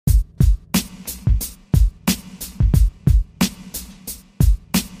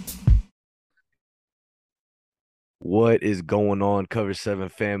What is going on, Cover 7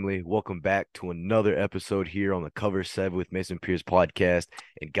 family? Welcome back to another episode here on the Cover 7 with Mason Pierce podcast.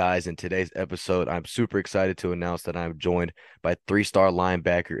 And guys, in today's episode, I'm super excited to announce that I'm joined by three-star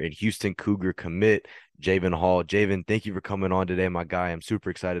linebacker and Houston Cougar commit, Jayven Hall. Jayven, thank you for coming on today, my guy. I'm super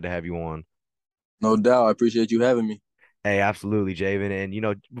excited to have you on. No doubt. I appreciate you having me. Hey, absolutely, Jayven.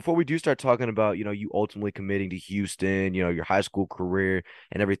 And before we do start talking about, you ultimately committing to Houston, your high school career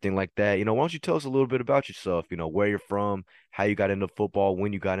and everything like that, why don't you tell us a little bit about yourself, where you're from, how you got into football,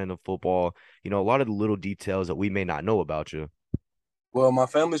 when you got into football, a lot of the little details that we may not know about you. Well, my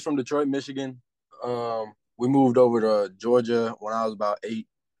family's from Detroit, Michigan. We moved over to Georgia when I was about 8,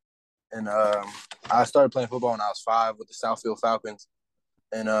 and I started playing football when I was 5 with the Southfield Falcons.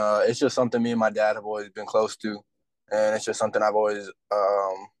 And it's just something me and my dad have always been close to, and it's just something I've always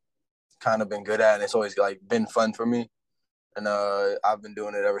kind of been good at, and it's always like been fun for me. And I've been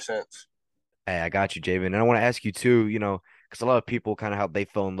doing it ever since. Hey, I got you, Jayven. And I want to ask you too, because a lot of people kind of how they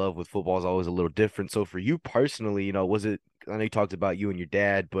fell in love with football is always a little different. So for you personally, was it, I know you talked about you and your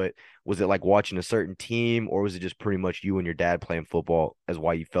dad, but was it like watching a certain team or was it just pretty much you and your dad playing football as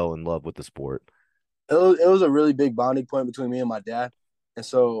why you fell in love with the sport? It was a really big bonding point between me and my dad, and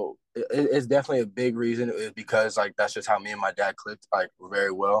so it's definitely a big reason is because like that's just how me and my dad clicked like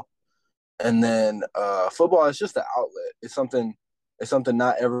very well. And then football is just an outlet. It's something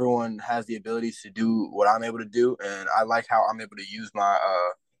not everyone has the ability to do what I'm able to do, and I like how I'm able to use my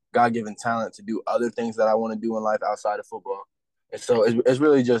God-given talent to do other things that I want to do in life outside of football. And so it's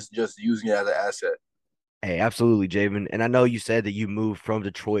really just using it as an asset. Hey, absolutely, Javen. And I know you said that you moved from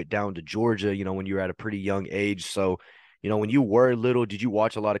Detroit down to Georgia, when you were at a pretty young age. So, when you were little, did you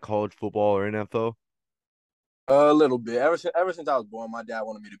watch a lot of college football or NFL? A little bit. Ever since I was born, my dad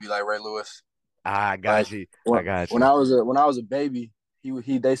wanted me to be like Ray Lewis. I Like got you. I when got when you. I was a baby,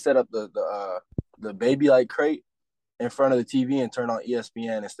 he they set up the baby like crate in front of the TV and turned on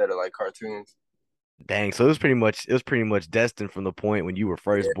ESPN instead of like cartoons. Dang. So it was pretty much destined from the point when you were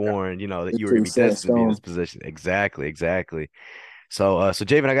first Yeah, born, that it's you were gonna pretty be set in destined to be in this stone. position. Exactly, exactly. So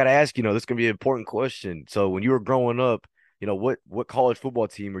Javen, I gotta ask, this is gonna be an important question. So when you were growing up, what college football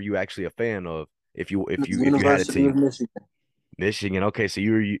team were you actually a fan of? If you had a University of team? Michigan. Michigan. Okay, so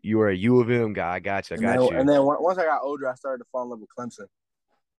you were a U of M guy. I got you. I And then got you. and then once I got older, I started to fall in love with Clemson.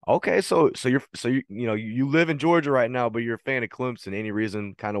 Okay, so you live in Georgia right now, but you're a fan of Clemson. Any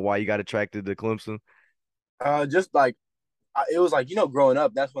reason kind of why you got attracted to Clemson? Just like it was like growing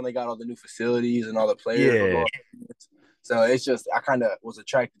up, that's when they got all the new facilities and all the players were Yeah, going. So it's just I kind of was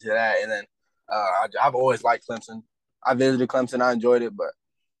attracted to that, and then I've always liked Clemson. I visited Clemson, I enjoyed it, but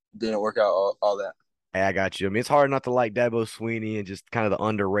didn't work out all that. hey, I got you. I mean, it's hard not to like Dabo Sweeney and just kind of the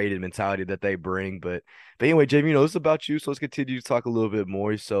underrated mentality that they bring. But anyway, Jamie, this is about you, so let's continue to talk a little bit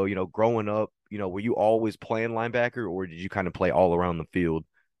more. So, growing up, were you always playing linebacker, or did you kind of play all around the field?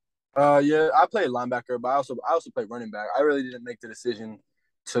 Yeah, I played linebacker, but I also played running back. I really didn't make the decision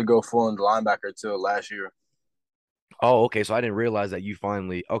to go full into linebacker until last year. Oh, okay. So I didn't realize that you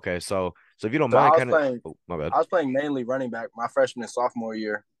finally. Okay, so if you don't So mind, kind of. Oh, my bad. I was playing mainly running back my freshman and sophomore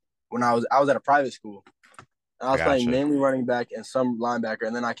year when I was at a private school. And I I was playing gotcha. mainly running back and some linebacker,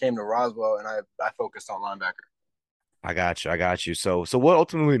 and then I came to Roswell and I focused on linebacker. I got you. I got you. So what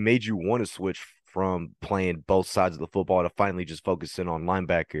ultimately made you want to switch from playing both sides of the football to finally just focusing on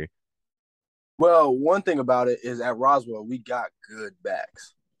linebacker? Well, one thing about it is at Roswell we got good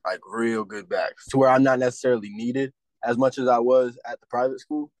backs, like real good backs, to where I'm not necessarily needed as much as I was at the private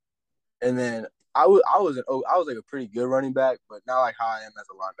school. And then I was like a pretty good running back, but not like how I am as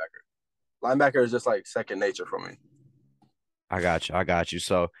a linebacker. Linebacker is just like second nature for me. I got you. I got you.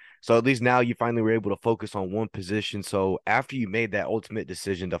 So at least now you finally were able to focus on one position. So after you made that ultimate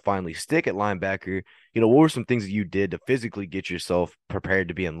decision to finally stick at linebacker, what were some things that you did to physically get yourself prepared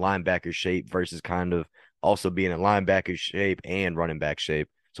to be in linebacker shape versus kind of also being in linebacker shape and running back shape?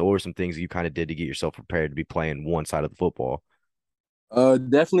 So what were some things you kind of did to get yourself prepared to be playing one side of the football?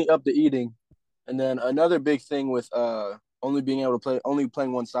 Definitely up the eating. And then another big thing with only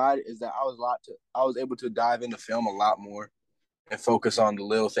playing one side is that I was able to dive into film a lot more and focus on the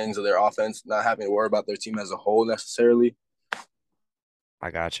little things of their offense, not having to worry about their team as a whole necessarily.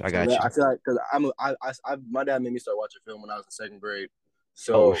 I got you. I So got that you. I feel like because my dad made me start watching film when I was in second grade.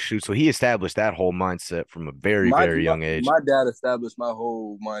 Oh So shoot. So he established that whole mindset from a very, my very my, young age. my dad established my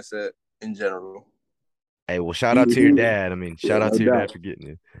whole mindset in general. Hey, well, shout He, out to your he dad. I mean, yeah, shout out no to your dad doubt. for getting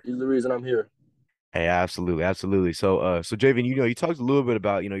you. He's the reason I'm here. Hey, absolutely, absolutely. So Javen, you talked a little bit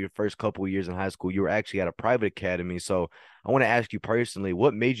about, your first couple of years in high school. You were actually at a private academy. So I want to ask you personally,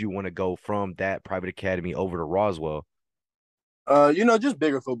 what made you want to go from that private academy over to Roswell? Just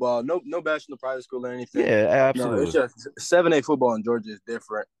bigger football. No bashing the private school or anything. Yeah, No, it's absolutely. just 7A football in Georgia is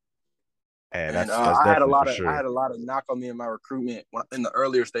different. Hey, And that's definitely for I sure. had a lot of knock on me in my recruitment in the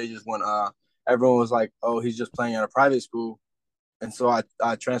earlier stages when everyone was like, "Oh, he's just playing at a private school," and so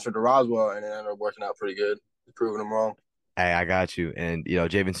I transferred to Roswell and it ended up working out pretty good, proving them wrong. Hey, I got you. And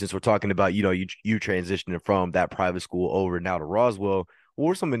Jayven, since we're talking about, you transitioning from that private school over now to Roswell, what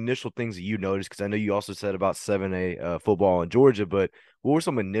were some initial things that you noticed? Because I know you also said about 7A football in Georgia, but what were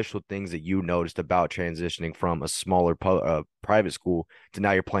some initial things that you noticed about transitioning from a smaller private school to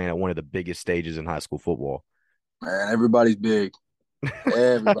now you're playing at one of the biggest stages in high school football? Man, everybody's big.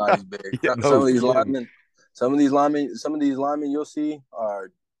 Everybody's big. Yeah, Some no of these kidding. linemen, some of these linemen you'll see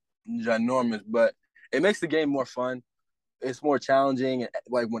are ginormous, but it makes the game more fun. It's more challenging.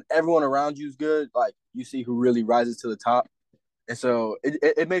 Like when everyone around you is good, like you see who really rises to the top. And so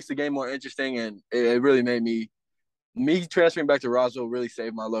it makes the game more interesting, and it really made me transferring back to Roswell really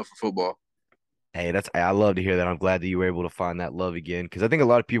saved my love for football. Hey, I love to hear that. I'm glad that you were able to find that love again because I think a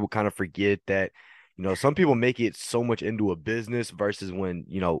lot of people kind of forget that, some people make it so much into a business versus when,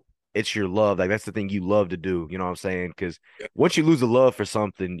 it's your love. Like that's the thing you love to do, you know what I'm saying? Because once you lose the love for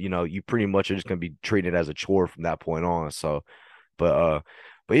something, you pretty much are just gonna be treating it as a chore from that point on. So but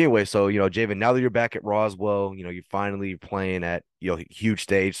but anyway, so Jayven, now that you're back at Roswell, you're finally playing at huge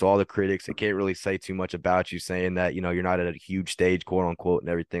stage. So all the critics, they can't really say too much about you, saying that you're not at a huge stage, quote unquote, and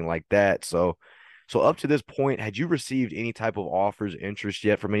everything like that. So up to this point, had you received any type of offers, interest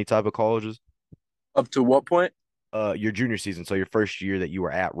yet from any type of colleges? Up to what point? Your junior season, so your first year that you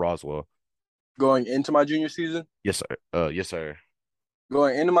were at Roswell. Going into my junior season? Yes, sir. Yes, sir.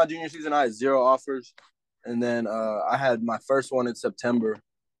 Going into my junior season, I had zero offers. And then I had my first one in September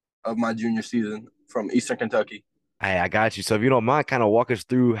of my junior season from Eastern Kentucky. Hey, I got you. So if you don't mind, kind of walk us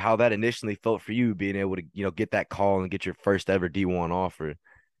through how that initially felt for you, being able to, get that call and get your first ever D1 offer.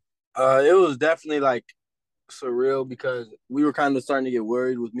 It was definitely like surreal because we were kind of starting to get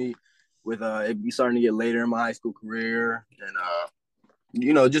worried with me, with it be starting to get later in my high school career,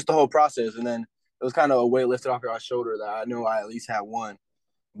 and just the whole process. And then it was kind of a weight lifted off our shoulder that I know I at least had one,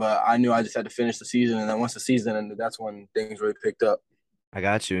 but I knew I just had to finish the season. And then once the season ended, that's when things really picked up. I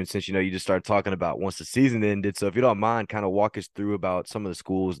got you. And since you just started talking about once the season ended, so if you don't mind, kind of walk us through about some of the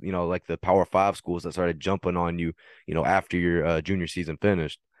schools, like the Power Five schools that started jumping on you, after your junior season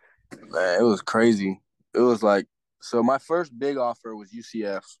finished. Man, it was crazy. It was like so. My first big offer was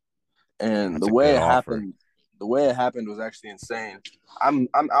UCF, and That's a good offer. the way it happened was actually insane. I'm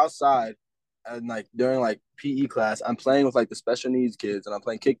outside, and like during like PE class, I'm playing with like the special needs kids, and I'm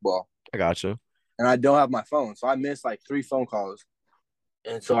playing kickball, I got you. and I don't have my phone, so I missed like three phone calls.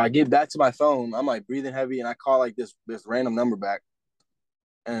 And so I get back to my phone, I'm like breathing heavy, and I call like this random number back,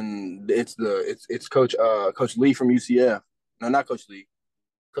 and it's Coach Lee from UCF. No, not Coach Lee,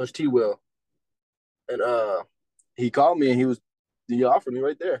 Coach T. Will, and he called me and he offered me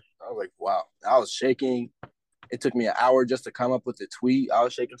right there. I was like, wow, I was shaking. It took me an hour just to come up with the tweet. I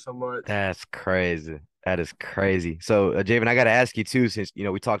was shaking so much. That's crazy. That is crazy. So, Javen, I got to ask you too, since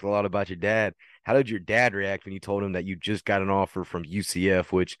we talked a lot about your dad. How did your dad react when you told him that you just got an offer from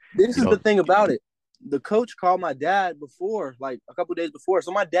UCF, which, This you is the know, thing about it. The coach called my dad before, like a couple days before.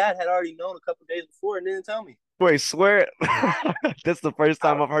 So my dad had already known a couple days before and didn't tell me. wait, swear that's the first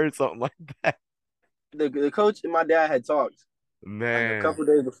I, time I've heard something like that. the coach and my dad had talked like a Man, couple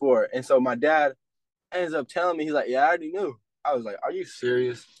days before, and so my dad ends up telling me he's like, "Yeah, I already knew." I was like, "Are you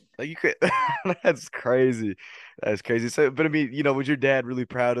serious?" like you could, that's crazy. That's crazy. So, but I mean, was your dad really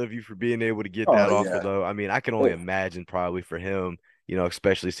proud of you for being able to get Oh that offer, yeah, though? I mean, I can only imagine probably for him,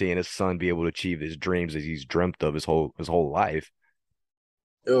 especially seeing his son be able to achieve his dreams as he's dreamt of his whole life.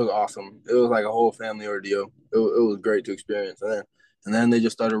 it was awesome. It was like a whole family ordeal. It was great to experience, and then they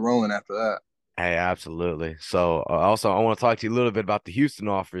just started rolling after that. Hey, absolutely. So, also, I want to talk to you a little bit about the Houston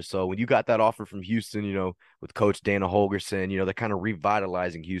offer. So, when you got that offer from Houston, with Coach Dana Holgerson, they're kind of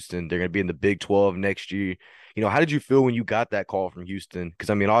revitalizing Houston. They're going to be in the Big 12 next year. How did you feel when you got that call from Houston? Because,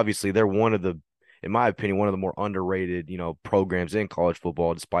 I mean, obviously, they're in my opinion, one of the more underrated, programs in college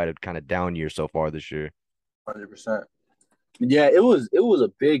football, despite a kind of down year so far this year. 100%. Yeah, it was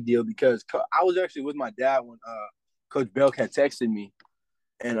a big deal because I was actually with my dad when Coach Belk had texted me,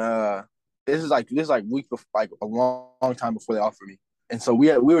 and this is like week before, like a long time before they offered me, and so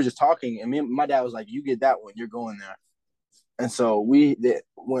we were just talking, and my dad was like, "You get that one, you're going there," and so they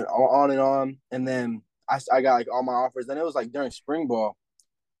went on, and then I got like all my offers. Then it was like during spring ball,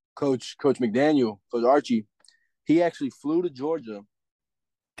 Coach McDaniel, Coach Archie, he actually flew to Georgia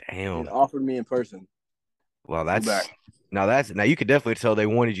and Damn. offered me in person. Well, Flew that's back. now you could definitely tell they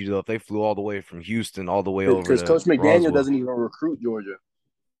wanted you to if they flew all the way from Houston all the way over Because to Coach McDaniel Roswell. doesn't even recruit Georgia.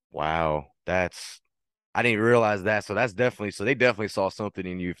 Wow, that's I didn't realize that. So that's definitely so they definitely saw something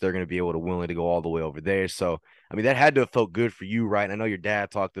in you if they're going to be able to willing to go all the way over there. So I mean that had to have felt good for you, right? And I know your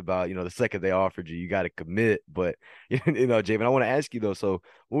dad talked about the second they offered you, you got to commit. But Jayven, I want to ask you though. So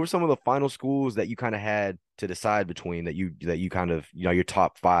what were some of the final schools that you kind of had to decide between that you kind of your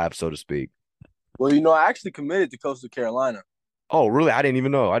top five, so to speak? Well, I actually committed to Coastal Carolina. Oh, really? I didn't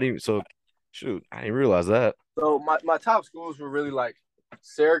even know. I didn't. So shoot, I didn't realize that. So my top schools were really like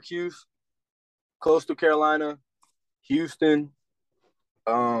Syracuse, Coastal Carolina, Houston,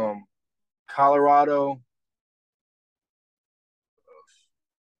 um, Colorado.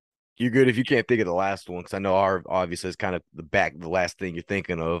 You're good if you can't think of the last one, because I know our obviously is kind of the last thing you're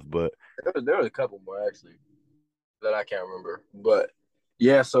thinking of, but. There was a couple more actually that I can't remember, but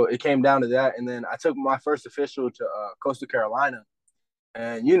yeah. So it came down to that, and then I took my first official to Coastal Carolina,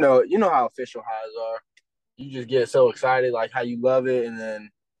 and you know how official highs are. You just get so excited, like how you love it, and then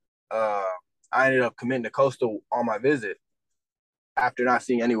uh, I ended up committing to Coastal on my visit after not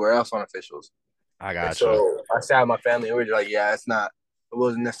seeing anywhere else on officials. I And gotcha. so I sat with my family and we were like, yeah, it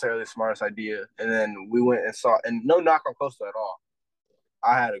wasn't necessarily the smartest idea. And then we went and saw, and no knock on Coastal at all.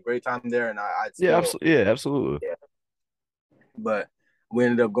 I had a great time there, and I'd Yeah, still, absolutely. Yeah, absolutely. yeah. But we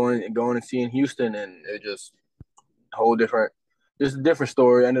ended up going and seeing Houston, and it just a whole different, just a different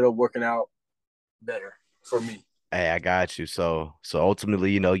story. Ended up working out better for me. Hey, I got you. So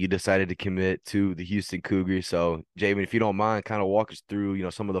ultimately, you decided to commit to the Houston Cougars. So, Jayven, if you don't mind, kind of walk us through,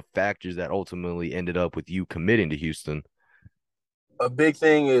 some of the factors that ultimately ended up with you committing to Houston. A big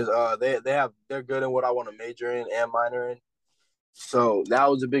thing is they're good in what I want to major in and minor in. So that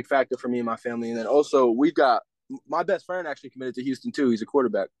was a big factor for me and my family. And then also we got my best friend actually committed to Houston too. He's a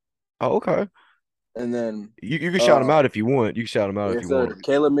quarterback. Oh, okay. And then You can shout him uh out if you want. You can shout him out if yes you sir, want.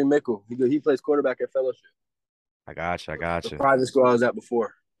 Caleb McMickle. He plays quarterback at Fellowship, I got you. I got the you. private school I was at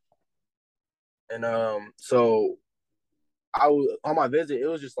before. And so I was on my visit, it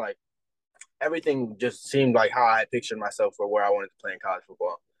was just like everything just seemed like how I pictured myself for where I wanted to play in college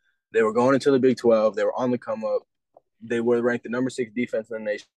football. They were going into the Big 12. They were on the come up. They were ranked the number 6 defense in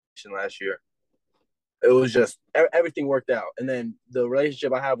the nation last year. It was just everything worked out. And then the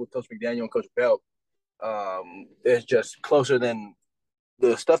relationship I have with Coach McDaniel and Coach Belt is just closer than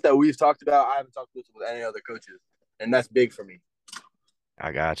the stuff that we've talked about. I haven't talked with any other coaches, and that's big for me.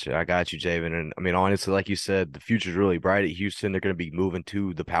 I got you. I got you, Javen. And I mean, honestly, like you said, the future's really bright at Houston. They're going to be moving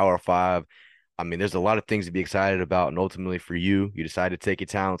to the Power Five. I mean, there's a lot of things to be excited about. And ultimately, for you, you decided to take your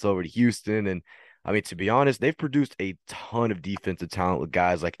talents over to Houston. And I mean, to be honest, they've produced a ton of defensive talent with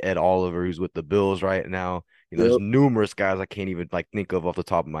guys like Ed Oliver, who's with the Bills right now. There's Yep. numerous guys I can't even like think of off the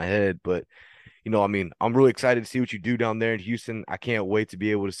top of my head. But I mean, I'm really excited to see what you do down there in Houston. I can't wait to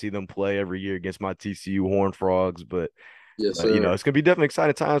be able to see them play every year against my TCU Horned Frogs. But Yes, sir. it's gonna be definitely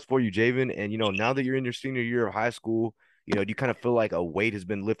exciting times for you, Javen. And now that you're in your senior year of high school, do you kind of feel like a weight has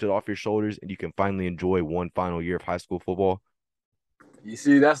been lifted off your shoulders and you can finally enjoy one final year of high school football? You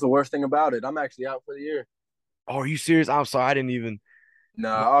see, that's the worst thing about it. I'm actually out for the year. Oh, are you serious? I'm sorry, I didn't even.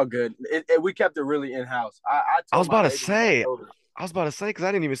 Nah, all good. We kept it really in house. I I tore was my about to labrum in my say, shoulder. because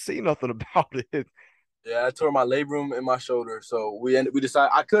I didn't even see nothing about it. Yeah, I tore my labrum in my shoulder. So we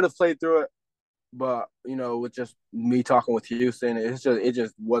decided I could have played through it, but with just me talking with Houston, it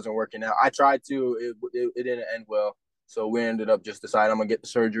just wasn't working out. I tried to, it didn't end well. So we ended up just deciding I'm gonna get the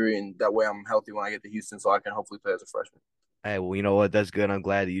surgery, and that way I'm healthy when I get to Houston, so I can hopefully play as a freshman. Hey, well, you know what? That's good. I'm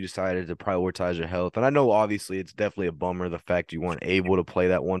glad that you decided to prioritize your health. And I know obviously it's definitely a bummer the fact you weren't able to play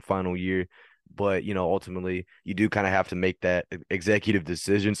that one final year, but ultimately you do kind of have to make that executive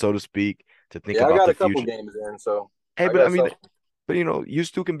decision, so to speak, to think Yeah, I about got the a couple future. games in, so Hey, I but I got mean, something. but you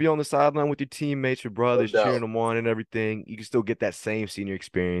still can be on the sideline with your teammates, your No brothers, cheering doubt. them on and everything. You can still get that same senior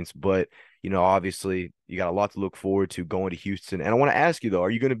experience, but obviously you got a lot to look forward to going to Houston. And I want to ask you though, are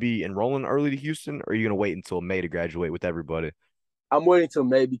you going to be enrolling early to Houston, or are you going to wait until May to graduate with everybody? I'm waiting till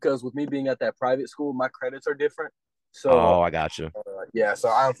May because with me being at that private school, my credits are different. So Oh, I got you. yeah, so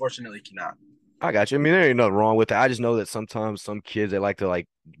I unfortunately cannot. I got you. I mean, there ain't nothing wrong with it. I just know that sometimes some kids they like to like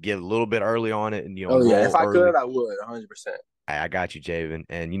get a little bit early on it and Oh yeah, if enroll I could, early. I would 100%. I got you, Javen.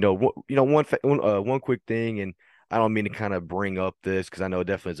 And one quick thing, and I don't mean to kind of bring up this because I know it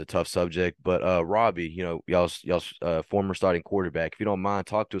definitely is a tough subject, but Robbie, y'all's former starting quarterback. If you don't mind,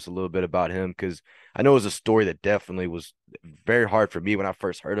 talk to us a little bit about him because I know it was a story that definitely was very hard for me when I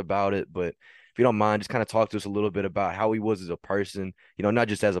first heard about it. But if you don't mind, just kind of talk to us a little bit about how he was as a person, not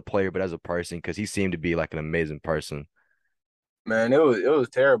just as a player, but as a person, because he seemed to be like an amazing person. Man, it was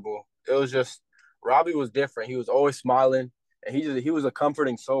terrible. It was just Robbie was different. He was always smiling, and he was a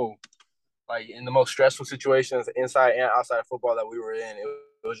comforting soul. Like in the most stressful situations, inside and outside of football that we were in,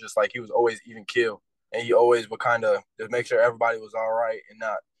 it was just like he was always even keel, and he always would kind of just make sure everybody was all right and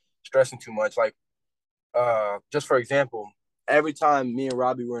not stressing too much. Like, just for example, every time me and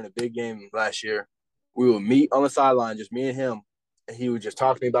Robbie were in a big game last year, we would meet on the sideline, just me and him, and he would just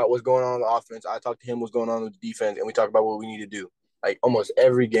talk to me about what's going on the offense. I talked to him what's going on with the defense, and we talk about what we need to do. Like almost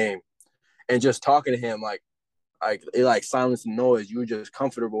every game, and just talking to him, like it like silenced the noise. You were just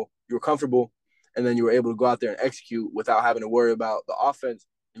comfortable. You were comfortable, and then you were able to go out there and execute without having to worry about the offense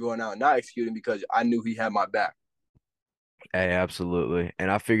going out and not executing because I knew he had my back. Hey, absolutely. And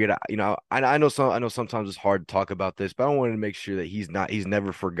I figured, I know sometimes it's hard to talk about this, but I wanted to make sure that he's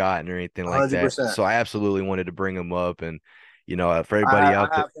never forgotten or anything like that. 100%. So I absolutely wanted to bring him up, and for everybody I out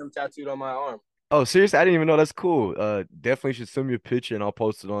there. have him tattooed on my arm. Oh, seriously, I didn't even know. That's cool. Definitely should send me a picture, and I'll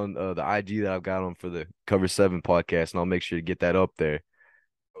post it on the IG that I've got on for the Cover Seven podcast, and I'll make sure to get that up there.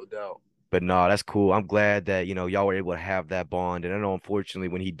 No doubt. But no, that's cool. I'm glad that, y'all were able to have that bond. And I know unfortunately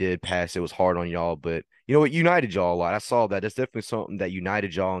when he did pass, it was hard on y'all, but you know what united y'all a lot. I saw that. That's definitely something that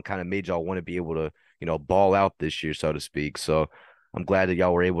united y'all and kind of made y'all want to be able to, ball out this year, so to speak. So I'm glad that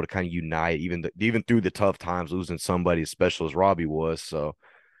y'all were able to kind of unite even through the tough times, losing somebody as special as Robbie was. So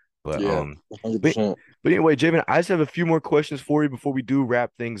but Yeah, but 100%. but anyway, Jayven, I just have a few more questions for you before we do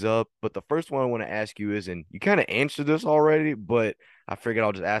wrap things up. But the first one I want to ask you is, and you kind of answered this already, but I figured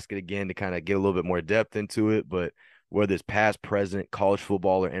I'll just ask it again to kind of get a little bit more depth into it. But whether it's past, present, college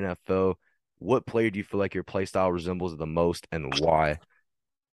football, or NFL, what player do you feel like your play style resembles the most and why?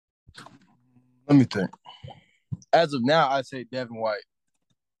 Let me think. As of now, I'd say Devin White.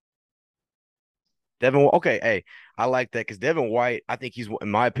 Devin, okay, hey, I like that because Devin White, I think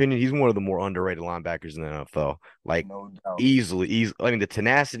in my opinion, he's one of the more underrated linebackers in the NFL. Like No doubt. easily. I mean, the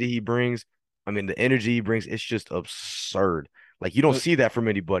tenacity he brings, I mean, the energy he brings, it's just absurd. Like you don't see that from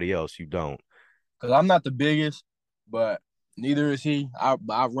anybody else. You don't. Because I'm not the biggest, but neither is he. I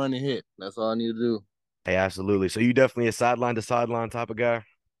run and hit. That's all I need to do. Hey, absolutely. So you definitely a sideline to sideline type of guy.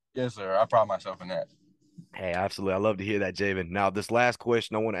 Yes, sir. I pride myself in that. Hey, absolutely. I love to hear that, Jayven. Now, this last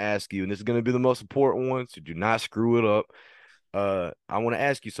question I want to ask you, and this is going to be the most important one, so do not screw it up. I want to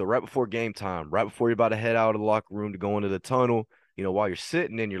ask you, so right before game time, right before you're about to head out of the locker room to go into the tunnel, while you're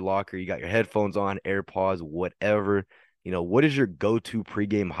sitting in your locker, you got your headphones on, AirPods, whatever. What is your go-to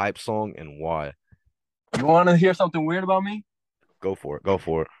pregame hype song and why? You want to hear something weird about me? Go for it. Go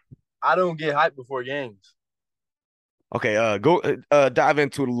for it. I don't get hyped before games. Okay, go dive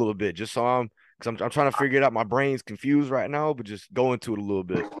into it a little bit, just so because I'm trying to figure it out. My brain's confused right now, but just go into it a little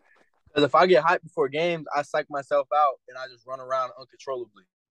bit. Because if I get hyped before games, I psych myself out and I just run around uncontrollably.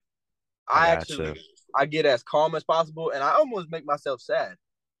 I I gotcha. actually I get as calm as possible and I almost make myself sad.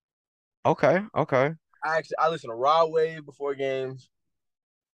 Okay, okay. I listen to Raw Wave before games.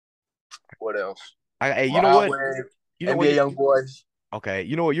 What else? Hey, you know Raw what? Wave, You know what? NBA Young Boys. Okay,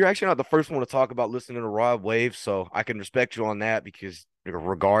 you know what? You're actually not the first one to talk about listening to Rod Wave, so I can respect you on that because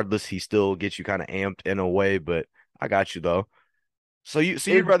regardless, he still gets you kind of amped in a way. But I got you though. So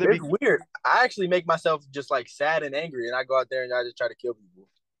you'd rather It's be, weird. I actually make myself just like sad and angry, and I go out there and I just try to kill people.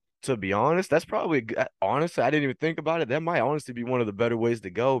 to be honest, that's probably honestly, I didn't even think about it. That might honestly be one of the better ways to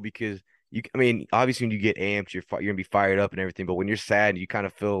go because I mean, obviously when you get amped, you're gonna be fired up and everything. But when you're sad, you kind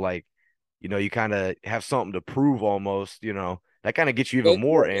of feel like, you kind of have something to prove almost. That kind of gets you even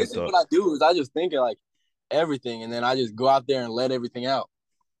more This amped is up. what I do is I just think of like everything, and then I just go out there and let everything out.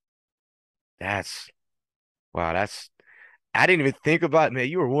 That's wow. I didn't even think about it, man.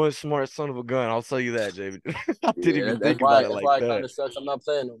 You were one smart son of a gun. I'll tell you that, David. I didn't Yeah, even think about it that's like why it kind that. of sucks. I'm not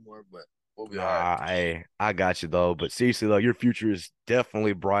playing no more, but we'll be all right. Nah, I got you though. But seriously though, your future is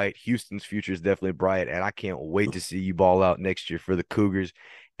definitely bright. Houston's future is definitely bright, and I can't wait to see you ball out next year for the Cougars.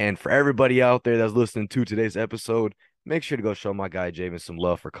 And for everybody out there that's listening to today's episode, make sure to go show my guy Jayven some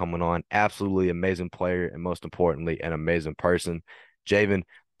love for coming on. Absolutely amazing player, and most importantly, an amazing person. Jayven,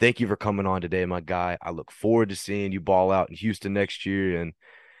 thank you for coming on today, my guy. I look forward to seeing you ball out in Houston next year. And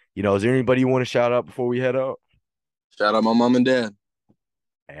is there anybody you want to shout out before we head out? Shout out my mom and dad.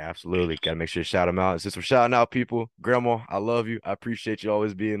 Hey, absolutely. Got to make sure to shout them out. Since we're shouting out people, Grandma, I love you. I appreciate you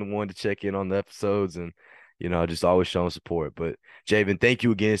always being the one to check in on the episodes and, just always showing support. But Jayven, thank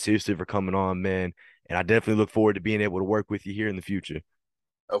you again, seriously, for coming on, man. And I definitely look forward to being able to work with you here in the future.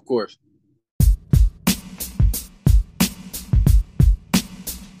 Of course.